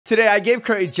Today, I gave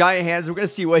Curry giant hands. We're going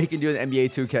to see what he can do in NBA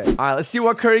 2K. All right, let's see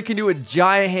what Curry can do with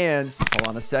giant hands. Hold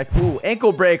on a sec. Ooh,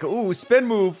 ankle breaker. Ooh, spin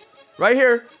move. Right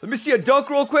here. Let me see a dunk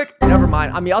real quick. Never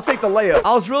mind. I mean, I'll take the layup.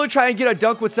 I was really trying to get a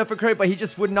dunk with Stephen Curry, but he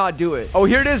just would not do it. Oh,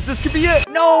 here it is. This could be it.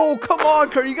 No, come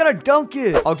on, Curry. You gotta dunk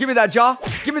it. Oh, give me that, Ja.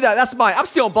 Give me that. That's mine. I'm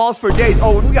stealing balls for days.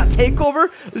 Oh, and we got takeover.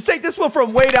 Let's take this one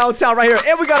from way downtown right here.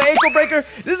 And we got an ankle breaker.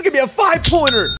 This is gonna be a 5-pointer.